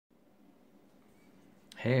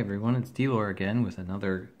Hey everyone, it's Delor again with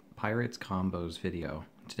another Pirates Combos video.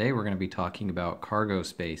 Today we're going to be talking about cargo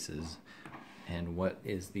spaces and what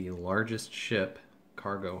is the largest ship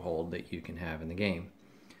cargo hold that you can have in the game.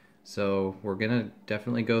 So we're going to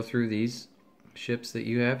definitely go through these ships that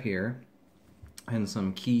you have here, and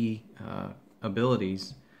some key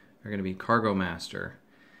abilities are going to be Cargo Master.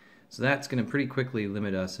 So that's going to pretty quickly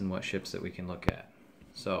limit us in what ships that we can look at.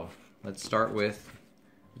 So let's start with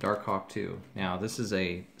Darkhawk 2. Now this is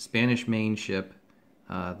a Spanish main ship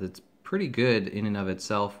that's pretty good in and of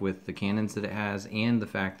itself with the cannons that it has and the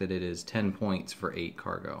fact that it is 10 points for 8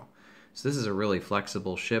 cargo. So this is a really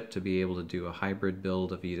flexible ship to be able to do a hybrid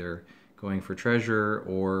build of either going for treasure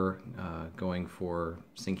or going for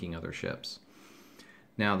sinking other ships.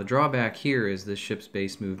 Now the drawback here is this ship's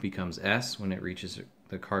base move becomes S when it reaches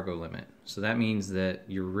the cargo limit. So that means that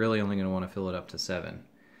you're really only going to want to fill it up to 7.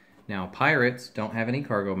 Now, pirates don't have any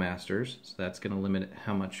cargo masters, so that's going to limit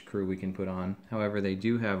how much crew we can put on. However, they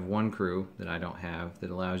do have one crew that I don't have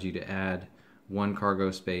that allows you to add 1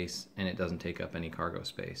 cargo space, and it doesn't take up any cargo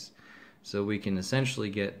space. So we can essentially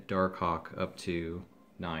get Darkhawk up to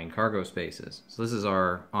 9 cargo spaces. So this is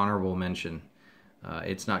our honorable mention.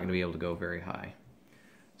 It's not going to be able to go very high.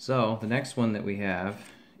 So the next one that we have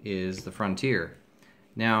is the Frontier.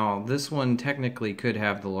 Now, this one technically could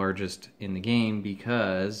have the largest in the game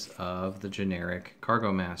because of the generic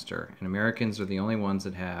Cargo Master. And Americans are the only ones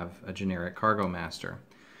that have a generic Cargo Master.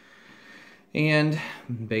 And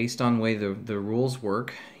based on the way the rules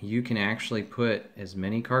work, you can actually put as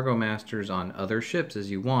many Cargo Masters on other ships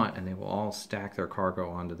as you want, and they will all stack their cargo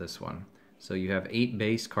onto this one. So you have 8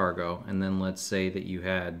 base cargo, and then let's say that you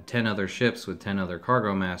had 10 other ships with 10 other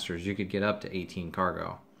Cargo Masters, you could get up to 18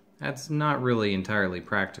 cargo. That's not really entirely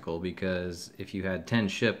practical because if you had 10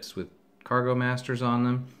 ships with cargo masters on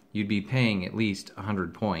them, you'd be paying at least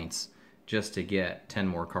 100 points just to get 10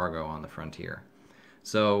 more cargo on the Frontier.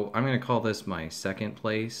 So I'm going to call this my second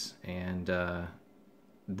place, and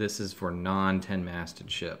this is for non-10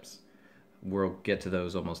 masted ships. We'll get to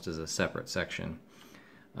those almost as a separate section.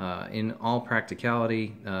 In all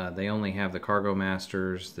practicality, they only have the cargo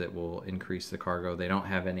masters that will increase the cargo. They don't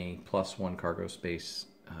have any +1 cargo space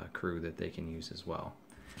crew that they can use as well.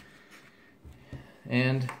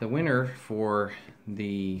 And the winner for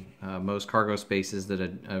the most cargo spaces that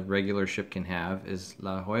a regular ship can have is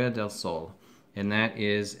La Joya del Sol, and that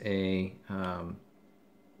is a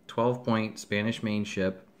 12-point Spanish main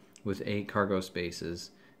ship with 8 cargo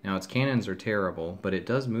spaces. Now its cannons are terrible, but it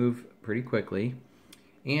does move pretty quickly,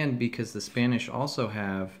 and because the Spanish also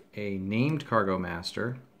have a named cargo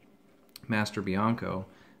master, Master Bianco,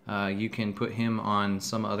 you can put him on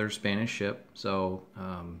some other Spanish ship, so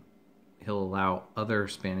he'll allow other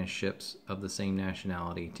Spanish ships of the same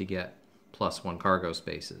nationality to get +1 cargo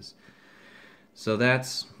spaces. So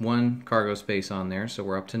that's 1 cargo space on there, so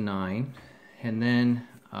we're up to 9. And then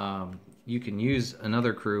you can use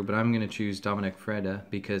another crew, but I'm going to choose Dominic Freda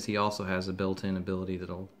because he also has a built-in ability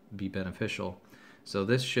that'll be beneficial. So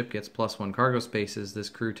this ship gets +1 cargo spaces, this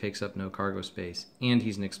crew takes up no cargo space, and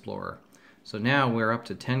he's an explorer. So now we're up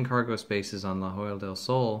to 10 cargo spaces on La Joya del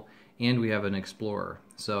Sol, and we have an explorer.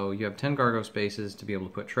 So you have 10 cargo spaces to be able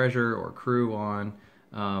to put treasure or crew on.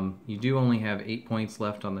 You do only have 8 points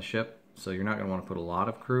left on the ship, so you're not going to want to put a lot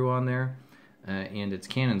of crew on there. And its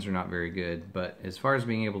cannons are not very good, but as far as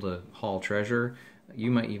being able to haul treasure, you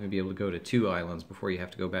might even be able to go to 2 islands before you have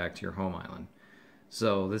to go back to your home island.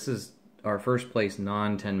 So this is our first place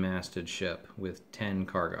non-10 masted ship with 10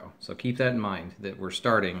 cargo. So keep that in mind, that we're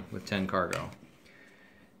starting with 10 cargo.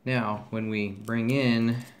 Now, when we bring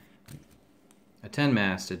in a 10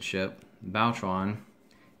 masted ship, Baochuan,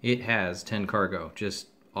 it has 10 cargo just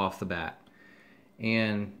off the bat.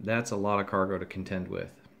 And that's a lot of cargo to contend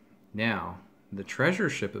with. Now, the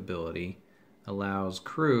treasure ship ability allows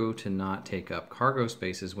crew to not take up cargo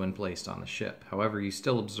spaces when placed on the ship. However, you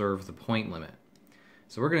still observe the point limit.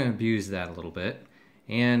 So we're going to abuse that a little bit,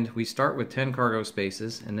 and we start with 10 cargo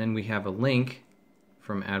spaces, and then we have a link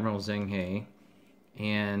from Admiral Zheng,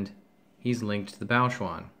 and he's linked to the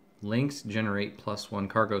Baochuan. Links generate +1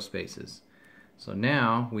 cargo spaces. So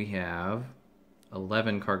now we have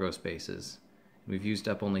 11 cargo spaces. We've used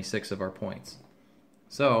up only 6 of our points.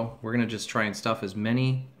 So we're going to just try and stuff as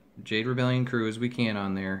many Jade Rebellion crew as we can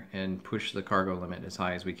on there and push the cargo limit as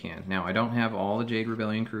high as we can. Now I don't have all the Jade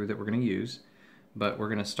Rebellion crew that we're going to use, but we're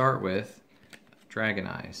going to start with Dragon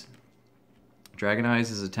Eyes. Dragon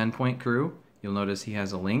Eyes is a 10-point crew. You'll notice he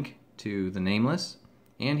has a link to the Nameless,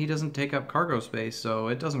 and he doesn't take up cargo space, so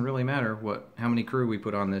it doesn't really matter how many crew we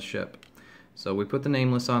put on this ship. So we put the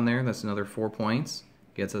Nameless on there. That's another 4 points.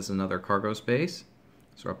 Gets us another cargo space.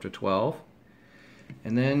 So we're up to 12.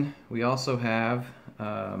 And then we also have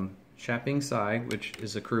Shap ng-Tsai, which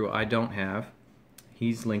is a crew I don't have.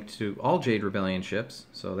 He's linked to all Jade Rebellion ships,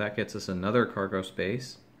 so that gets us another cargo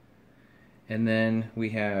space. And then we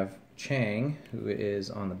have Cheng, who is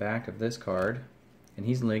on the back of this card, and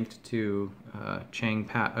he's linked to Cheng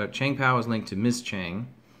Pao. Cheng Pao is linked to Ms. Cheng,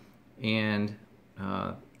 and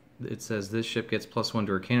it says this ship gets +1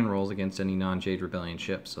 to her cannon rolls against any non-Jade Rebellion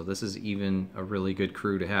ship. So this is even a really good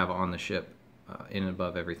crew to have on the ship, in and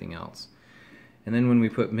above everything else. And then when we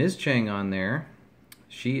put Ms. Cheng on there,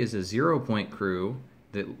 she is a 0-point crew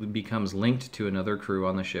that becomes linked to another crew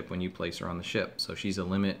on the ship when you place her on the ship. So she's a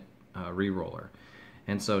limit reroller.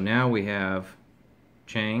 And so now we have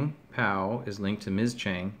Cheng Pao is linked to Ms.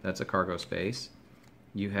 Cheng. That's a cargo space.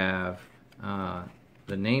 You have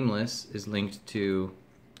the Nameless is linked to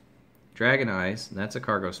Dragon Eyes. That's a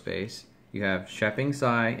cargo space. You have Shap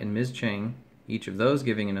ng-Tsai and Ms. Cheng, each of those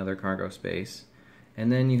giving another cargo space.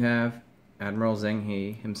 And then you have Admiral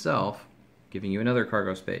Zheng himself giving you another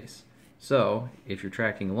cargo space. So, if you're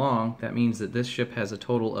tracking along, that means that this ship has a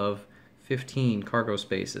total of 15 cargo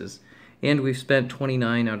spaces. And we've spent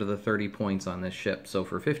 29 out of the 30 points on this ship. So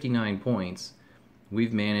for 59 points,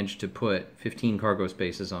 we've managed to put 15 cargo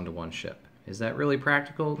spaces onto one ship. Is that really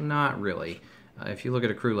practical? Not really. If you look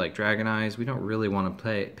at a crew like Dragon Eyes, we don't really want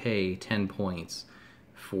to pay 10 points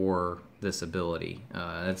for this ability.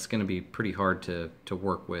 It's going to be pretty hard to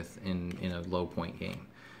work with in a low point game.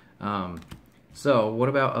 So what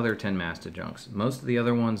about other 10-masted junks? Most of the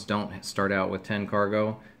other ones don't start out with 10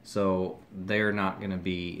 cargo, so they're not going to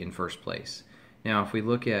be in first place. Now if we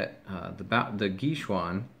look at the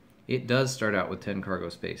Guichuan, it does start out with 10 cargo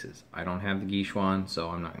spaces. I don't have the Guichuan, so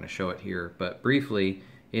I'm not going to show it here, but briefly,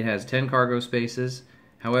 it has 10 cargo spaces.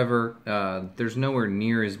 However, there's nowhere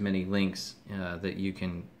near as many links that you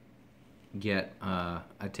can get. I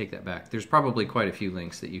take that back. There's probably quite a few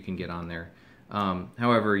links that you can get on there.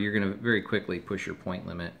 However, you're going to very quickly push your point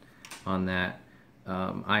limit on that.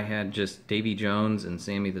 I had just Davy Jones and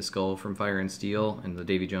Sammy the Skull from Fire and Steel, and the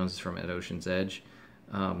Davy Jones is from At Ocean's Edge.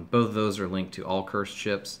 Both of those are linked to all cursed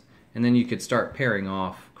ships. And then you could start pairing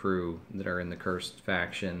off crew that are in the cursed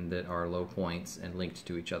faction that are low points and linked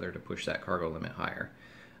to each other to push that cargo limit higher.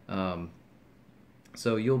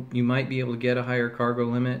 So you might be able to get a higher cargo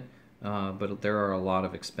limit, but there are a lot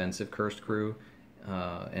of expensive cursed crew,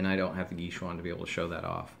 and I don't have the Guichuan to be able to show that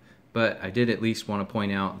off. But I did at least want to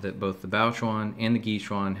point out that both the Baochuan and the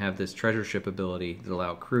Guichuan have this treasure ship ability that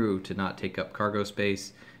allow crew to not take up cargo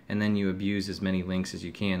space, and then you abuse as many links as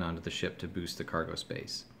you can onto the ship to boost the cargo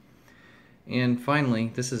space. And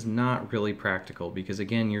finally, this is not really practical because,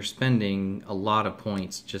 again, you're spending a lot of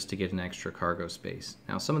points just to get an extra cargo space.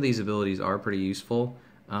 Now, some of these abilities are pretty useful,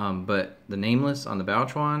 but the Nameless on the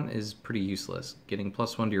Baochuan is pretty useless. Getting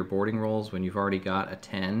 +1 to your boarding rolls when you've already got a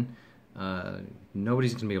 10,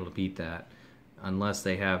 nobody's going to be able to beat that unless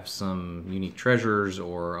they have some unique treasures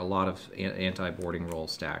or a lot of anti-boarding roll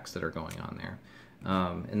stacks that are going on there.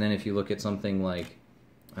 And then if you look at something like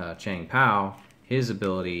Cheng Pao, his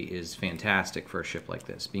ability is fantastic for a ship like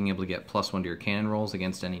this. Being able to get +1 to your cannon rolls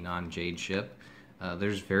against any non-Jade ship.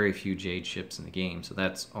 There's very few Jade ships in the game, so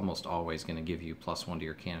that's almost always going to give you +1 to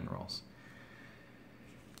your cannon rolls.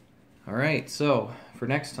 Alright, so for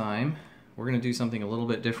next time, we're going to do something a little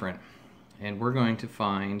bit different. And we're going to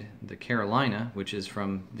find the Carolina, which is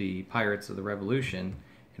from the Pirates of the Revolution,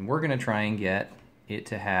 and we're going to try and get it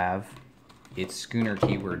to have its schooner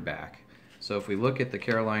keyword back. So if we look at the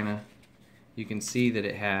Carolina, you can see that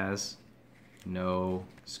it has no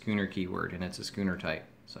schooner keyword, and it's a schooner type.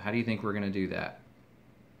 So how do you think we're going to do that?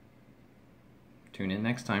 Tune in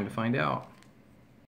next time to find out.